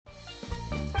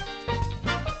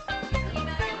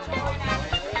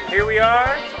Here we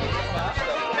are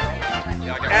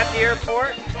at the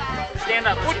airport. Stand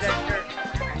up, see that shirt.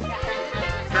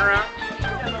 Turn around.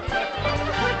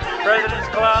 President's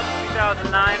Club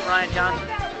 2009, Ryan Johnson.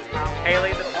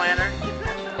 Haley, the planner.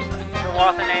 The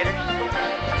Wathenators.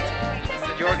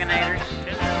 The Jorgenators.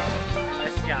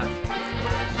 Miss Johnson.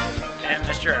 And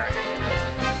Mr. Eric.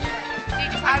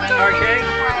 Okay.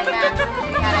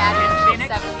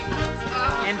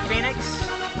 In Phoenix.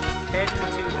 Heading to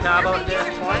Cabos at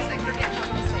this point.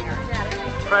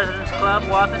 President's Club,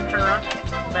 Wathen, turn around.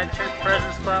 Back to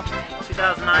President's Club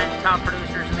 2009, top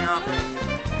producers in the office.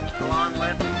 Along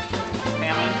with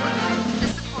family and friends. The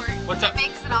support. What's up?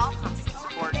 Makes it all possible.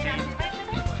 Support team.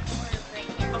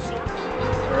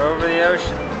 We're over the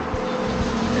ocean.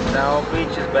 It's all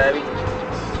beaches, baby.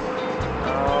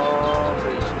 All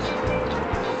beaches.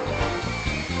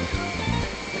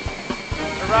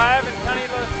 Arrive in sunny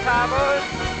Los Cabos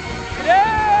today!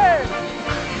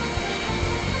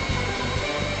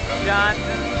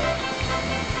 Johnson,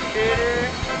 Peter,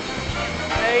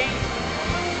 Nate,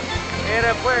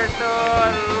 Aeropuerto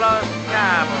Los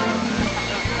Cabos.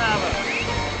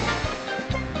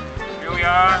 Here we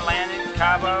are, landing in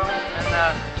Cabo, and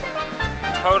the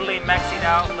totally mexied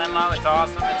out limo. It's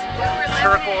awesome. It's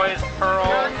turquoise,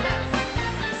 pearl.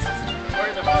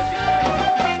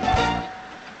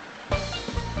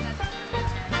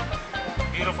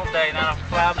 Beautiful day. Now I'm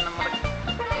clouding them with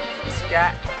the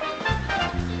sky.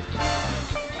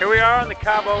 Here we are on the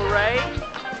Cabo Ray.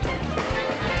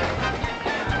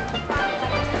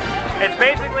 It's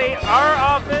basically our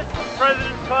office,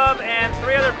 President's Club, and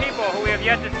 3 other people who we have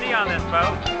yet to see on this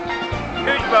boat.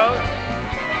 Huge boat.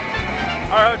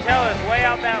 Our hotel is way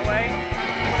out that way.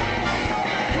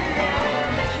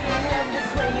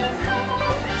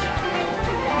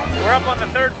 We're up on the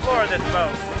 3rd floor of this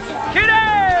boat. Kitty!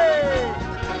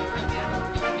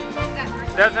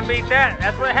 Doesn't beat that.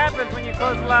 That's what happens when you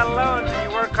close a lot of loads and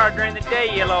you work hard during the day,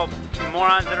 you little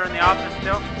morons that are in the office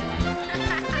still.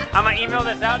 I'm gonna email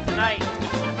this out tonight.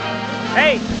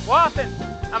 Hey, Wathen,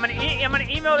 I'm gonna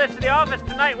email this to the office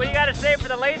tonight. What do you got to say for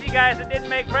the lazy guys that didn't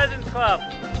make President's Club?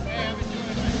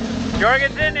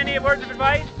 Jorgensen, any words of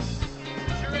advice?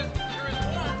 Sure is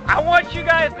warm. I want you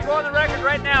guys to go on the record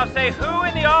right now. Say who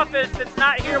in the office that's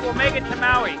not here will make it to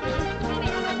Maui. No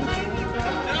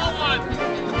one.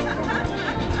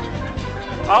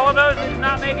 All of those that did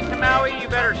not make it to Maui, you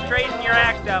better straighten your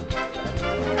act up.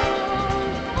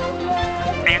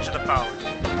 Answer the phone.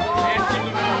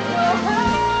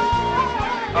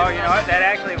 Oh, you know what? That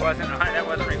actually wasn't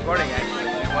recording, actually.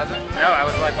 It wasn't? No, I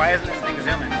was like, why isn't this thing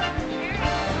zooming?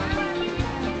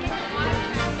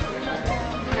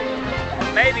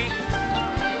 Maybe.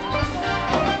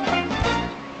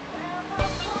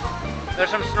 There's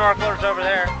some snorkelers over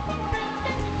there.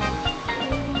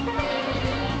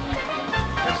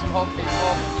 There's some old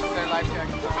people with their life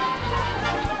jackets on.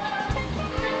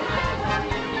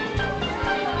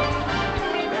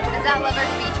 Is that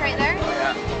Lover's Beach right there?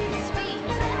 Yeah. Sweet.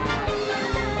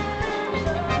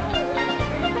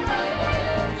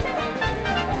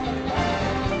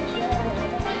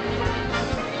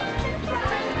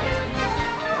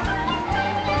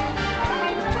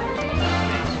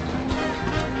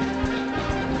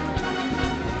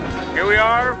 Here we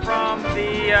are from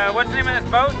the, what's the name of this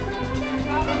boat?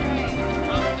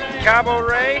 Cabo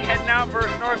Ray, heading out for a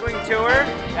snorkeling tour.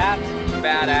 That's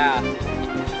badass.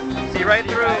 See right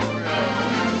through.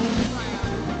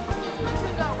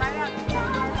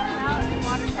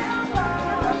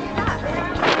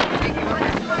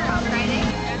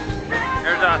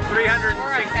 There's a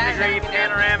 360-degree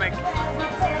panoramic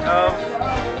of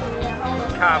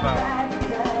Cabo.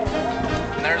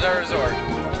 And there's our resort.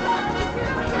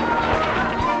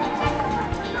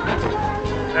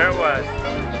 There it was.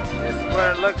 This is what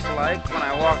it looks like when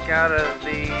I walk out of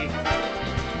the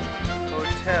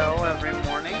hotel every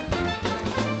morning.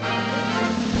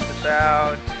 It's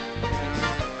about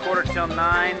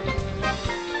 9:15.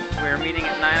 We're meeting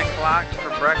at 9 o'clock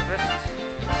for breakfast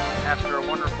after a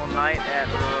wonderful night at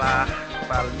La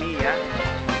Palmilla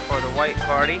for the white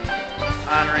party,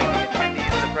 honoring the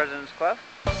attendees of the President's Club.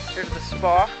 Here's the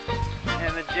spa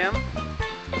and the gym,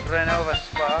 Renova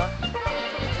Spa.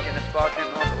 Getting a spa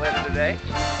treatment a little bit later today.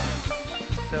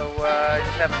 So I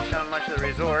just haven't shown much of the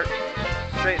resort.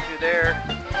 Straight through there,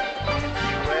 you can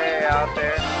see way out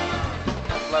there,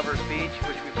 Lover's Beach,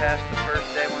 which we passed the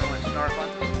first day when we went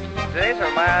snorkeling. Today's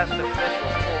our last official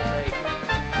full day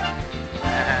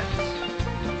at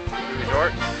the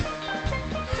resort.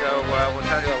 So we'll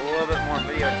try to do a little bit more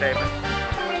videotaping.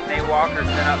 Nate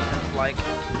Walker's been up since like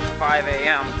 5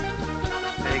 a.m.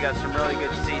 So he got some really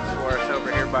good seats for us over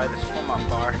here by the swim-up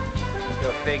bar.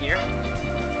 Go figure.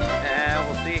 And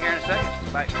we'll see you here in a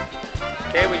second. Bye.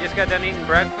 Okay, we just got done eating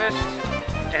breakfast,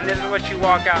 and this is what you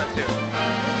walk out to.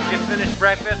 We just finished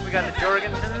breakfast. We got the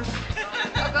Jorgensens.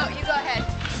 You go ahead.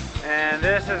 And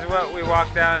this is what we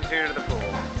walked down to the pool.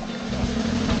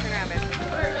 Turn around, babe.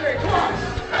 Hey, come on.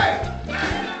 Hey.